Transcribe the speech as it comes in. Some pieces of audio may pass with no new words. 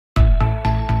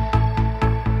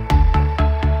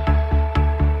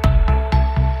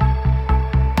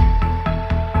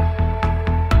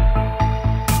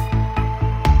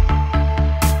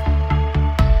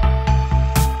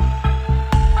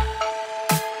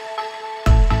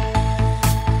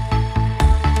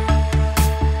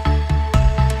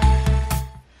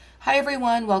Hi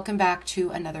everyone, welcome back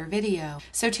to another video.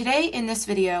 So today in this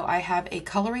video I have a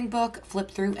coloring book flip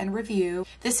through and review.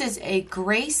 This is a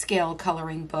Grayscale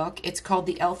coloring book. It's called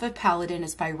The Elf of PALADIN.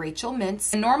 It's by Rachel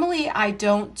MINTZ. And normally I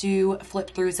don't do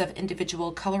flip throughs of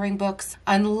individual coloring books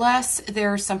unless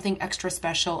there's something extra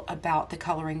special about the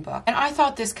coloring book. And I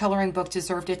thought this coloring book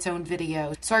deserved its own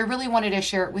video, so I really wanted to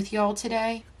share it with y'all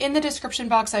today. In the description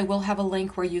box I will have a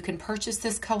link where you can purchase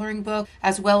this coloring book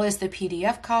as well as the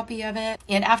PDF copy of it.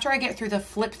 And after I get through the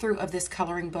flip through of this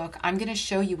coloring book, I'm going to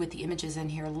show you what the images in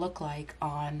here look like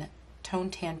on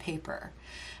tone tan paper.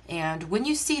 And when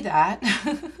you see that,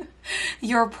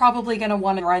 you're probably going to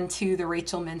want to run to the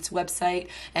Rachel MINTZ website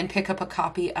and pick up a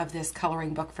copy of this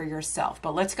coloring book for yourself.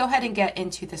 But let's go ahead and get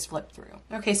into this flip through.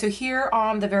 Okay, so here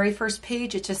on the very first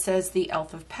page, it just says The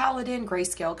Elf of PALADIN,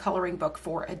 Grayscale coloring book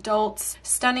for adults.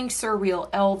 Stunning surreal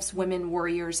elves, women,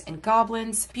 warriors, and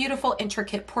goblins. Beautiful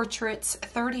intricate portraits,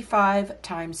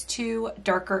 35x2,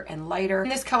 darker and lighter. In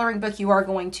this coloring book, you are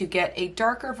going to get a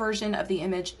darker version of the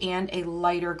image and a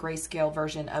lighter grayscale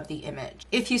version of the image.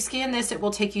 If you scan this, it will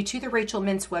take you to the Rachel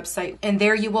MINTZ website, and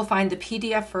there you will find the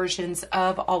PDF versions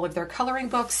of all of their coloring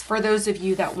books for those of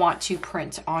you that want to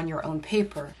print on your own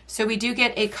paper. So we do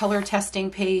get a color testing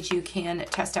page. You can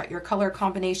test out your color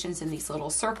combinations in these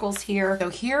little circles here. So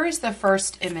here is the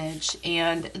first image,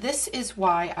 and this is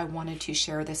why I wanted to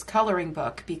share this coloring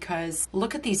book, because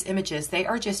look at these images. They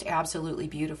are just absolutely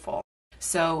beautiful.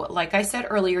 So like I said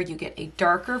earlier, you get a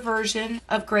darker version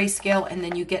of grayscale and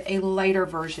then you get a lighter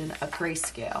version of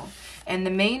grayscale. And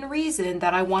the main reason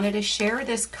that I wanted to share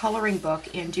this coloring book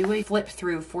and do a flip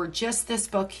through for just this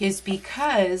book is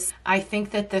because I think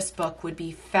that this book would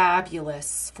be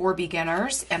fabulous for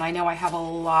beginners. And I know I have a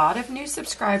lot of new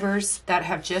subscribers that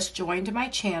have just joined my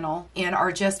channel and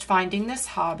are just finding this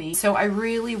hobby. So I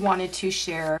really wanted to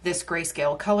share this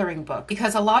grayscale coloring book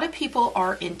because a lot of people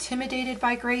are intimidated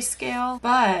by grayscale,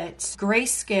 but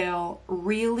grayscale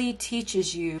really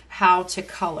teaches you how to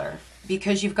color.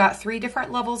 Because you've got 3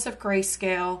 different levels of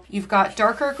grayscale. You've got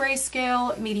darker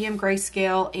grayscale, medium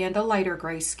grayscale, and a lighter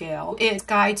grayscale. It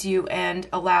guides you and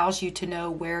allows you to know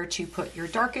where to put your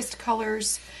darkest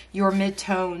colors, your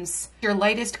midtones, your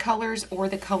lightest colors, or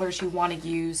the colors you want to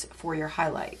use for your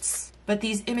highlights. But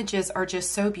these images are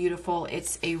just so beautiful.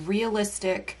 It's a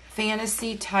realistic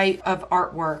fantasy type of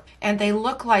artwork, and they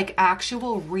look like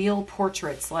actual real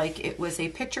portraits, like it was a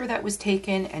picture that was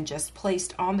taken and just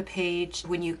placed on the page.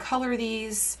 When you color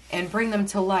these and bring them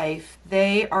to life,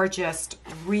 they are just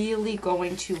really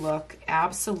going to look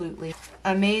absolutely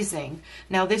amazing.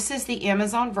 Now this is the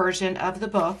Amazon version of the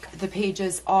book. The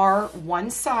pages are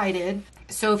one-sided,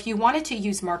 so if you wanted to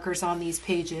use markers on these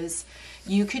pages,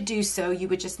 you could do so. You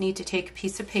would just need to take a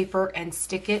piece of paper and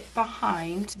stick it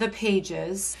behind the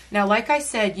pages. Now, like I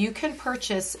said, you can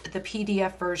purchase the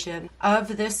PDF version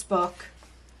of this book,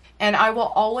 and I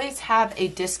will always have a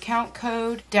discount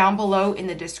code down below in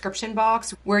the description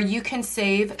box where you can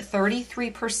save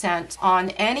 33% on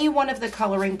any one of the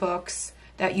coloring books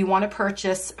that you want to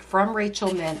purchase from Rachel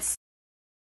MINTZ.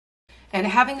 And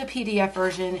having the PDF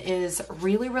version is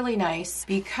really, really nice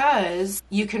because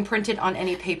you can print it on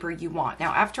any paper you want.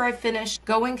 Now, after I finish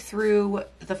going through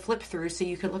the flip through so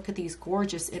you can look at these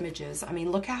gorgeous images, I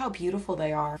mean, look at how beautiful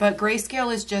they are. But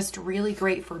grayscale is just really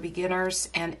great for beginners,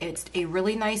 and it's a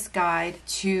really nice guide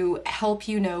to help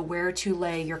you know where to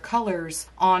lay your colors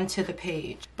onto the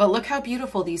page. But look how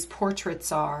beautiful these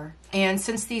portraits are. And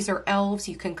since these are elves,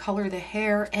 you can color the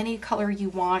hair any color you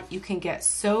want. You can get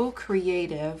so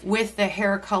creative with the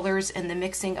hair colors and the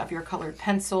mixing of your colored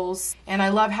pencils. And I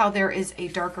love how there is a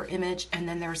darker image and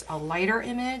then there's a lighter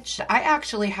image. I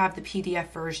actually have the PDF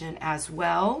version as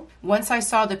well. Once I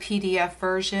saw the PDF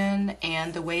version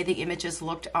and the way the images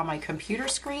looked on my computer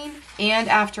screen, and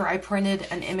after I printed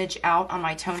an image out on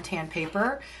my tone tan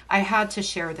paper, I had to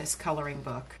share this coloring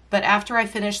book. But after I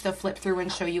finish the flip through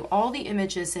and show you all the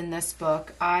images in this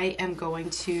book, I am going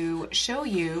to show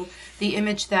you the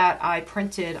image that I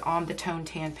printed on the tone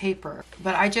tan paper.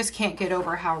 But I just can't get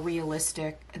over how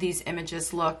realistic these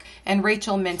images look. And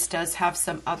Rachel MINTZ does have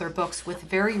some other books with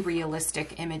very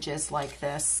realistic images like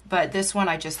this. But this one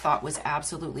I just thought was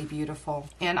absolutely beautiful.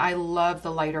 And I love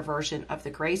the lighter version of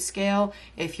the grayscale.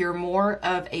 If you're more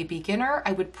of a beginner,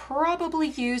 I would probably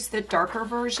use the darker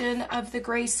version of the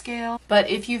grayscale. But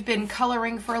if you've been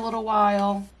coloring for a little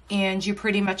while and you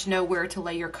pretty much know where to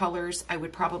lay your colors, I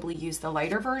would probably use the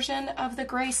lighter version of the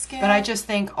grayscale. But I just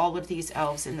think all of these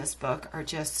elves in this book are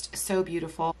just so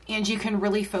beautiful. And you can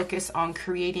really focus on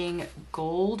creating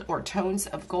gold or tones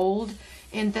of gold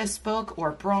in this book,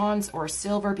 or bronze or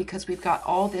silver, because we've got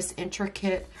all this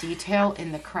intricate detail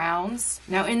in the crowns.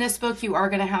 Now in this book you are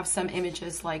going to have some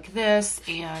images like this,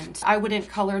 and I wouldn't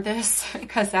color this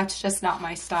because that's just not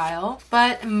my style,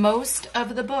 but most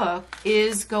of the book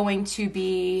is going to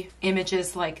be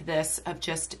images like this of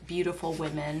just beautiful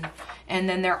women. And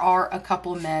then there are a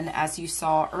couple men, as you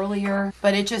saw earlier,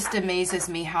 but it just amazes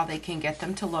me how they can get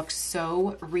them to look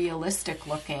so realistic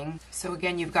looking. So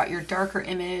again, you've got your darker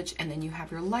image and then you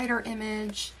have your lighter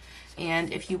image.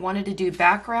 And if you wanted to do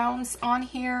backgrounds on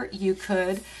here, you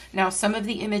could. Now, some of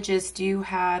the images do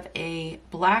have a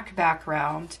black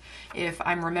background, if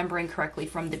I'm remembering correctly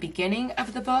from the beginning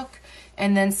of the book,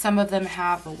 and then some of them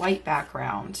have the white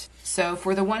background. So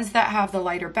for the ones that have the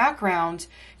lighter background,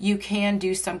 you can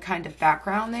do some kind of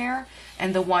background there.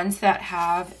 And the ones that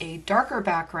have a darker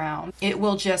background, it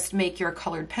will just make your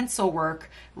colored pencil work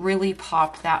really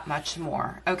pop that much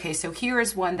more. Okay, so here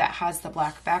is one that has the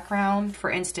black background. For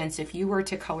instance, if you were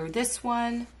to color this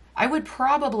one, I would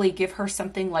probably give her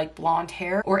something like blonde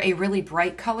hair or a really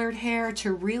bright colored hair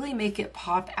to really make it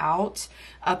pop out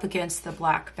up against the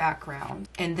black background.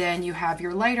 And then you have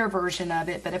your lighter version of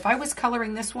it. But if I was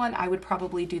coloring this one, I would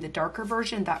probably do the darker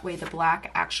version. That way the black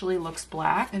actually looks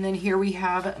black. And then here we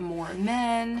have more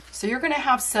men. So you're going to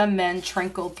have some men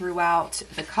trickled throughout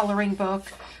the coloring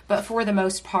book, but for the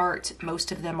most part,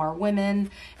 most of them are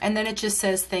women. And then it just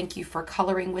says, thank you for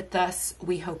coloring with us.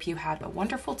 We hope you had a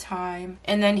wonderful time.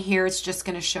 And then here it's just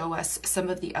going to show us some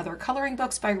of the other coloring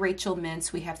books by Rachel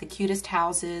Mintz. We have The Cutest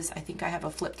Houses. I think I have a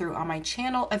flip through on my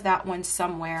channel of that one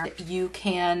somewhere. You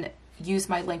can use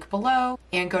my link below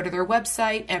and go to their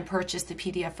website and purchase the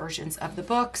PDF versions of the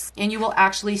books, and you will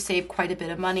actually save quite a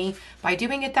bit of money by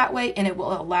doing it that way, and it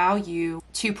will allow you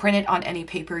to print it on any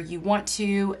paper you want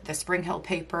to, the Spring Hill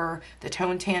paper, the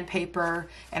Tone Tan paper,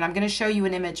 and I'm going to show you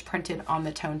an image printed on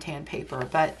the Tone Tan paper,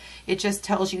 but it just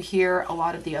tells you here a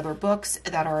lot of the other books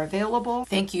that are available.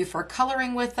 Thank you for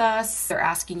coloring with us. They're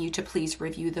asking you to please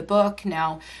review the book.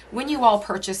 Now, when you all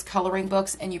purchase coloring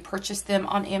books and you purchase them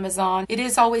on Amazon, it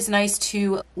is always nice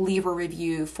to leave a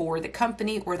review for the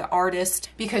company or the artist,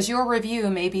 because your review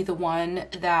may be the one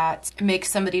that makes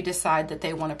somebody decide that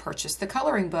they want to purchase the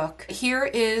coloring book. Here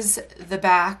is the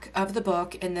back of the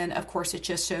book, and then of course it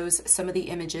just shows some of the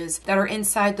images that are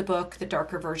inside the book, the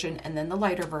darker version and then the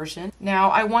lighter version. Now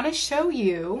I want to show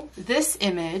you this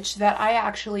image that I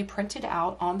actually printed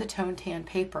out on the Tone Tan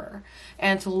paper,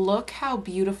 and look how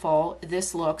beautiful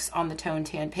this looks on the Tone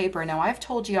Tan paper. Now I've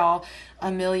told y'all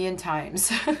a million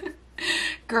times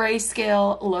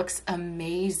Grayscale looks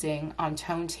amazing on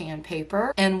Tone Tan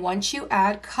paper, and once you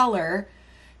add color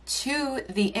to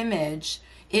the image,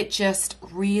 it just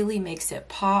really makes it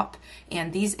pop,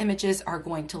 and these images are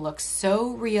going to look so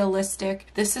realistic.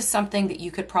 This is something that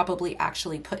you could probably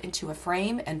actually put into a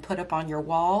frame and put up on your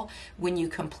wall when you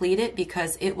complete it,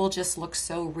 because it will just look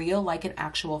so real, like an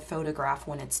actual photograph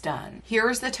when it's done.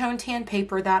 Here's the Tone Tan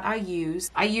paper that I use.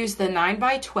 I use the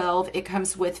 9x12. It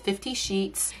comes with 50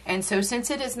 sheets, and so since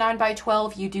it is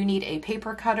 9x12, you do need a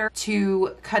paper cutter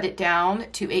to cut it down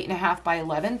to 8.5 by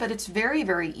 11, but it's very,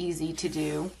 very easy to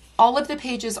do. All of the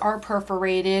pages are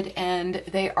perforated and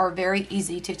they are very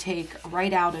easy to take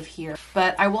right out of here.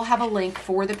 But I will have a link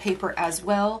for the paper as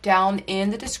well down in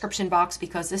the description box,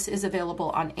 because this is available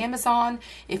on Amazon.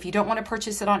 If you don't want to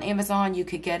purchase it on Amazon, you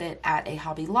could get it at a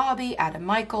Hobby Lobby, at a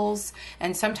Michael's,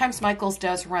 and sometimes Michael's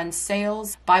does run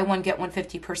sales, buy one get one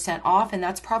 50% off, and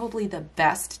that's probably the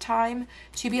best time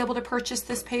to be able to purchase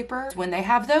this paper. When they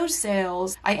have those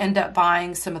sales, I end up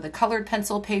buying some of the colored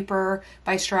pencil paper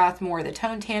by Strathmore, the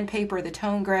Tone Tan paper, the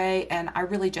Tone Gray, and I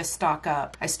really just stock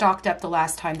up. I stocked up the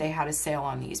last time they had a sale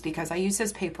on these because I use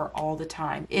this paper all the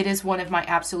time. It is one of my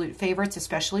absolute favorites,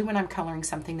 especially when I'm coloring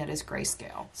something that is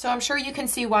grayscale. So I'm sure you can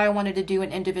see why I wanted to do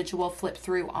an individual flip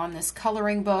through on this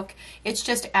coloring book. It's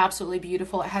just absolutely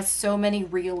beautiful. It has so many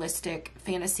realistic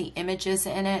fantasy images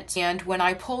in it, and when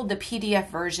I pulled the PDF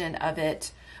version of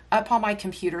it up on my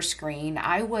computer screen,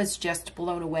 I was just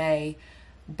blown away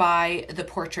by the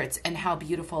portraits and how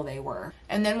beautiful they were.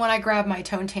 And then when I grabbed my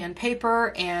Tone Tan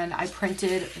paper and I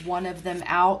printed one of them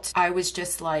out, I was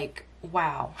just like,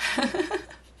 wow.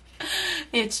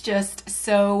 It's just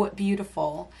so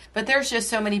beautiful. But there's just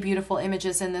so many beautiful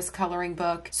images in this coloring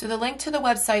book. So the link to the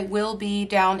website will be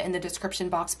down in the description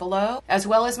box below, as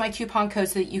well as my coupon code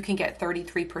so that you can get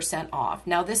 33% off.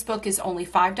 Now this book is only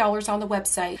 $5 on the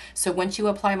website, so once you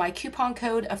apply my coupon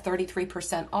code of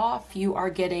 33% off, you are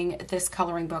getting this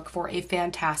coloring book for a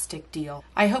fantastic deal.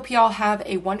 I hope you all have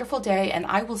a wonderful day, and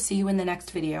I will see you in the next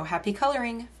video. Happy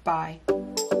coloring. Bye.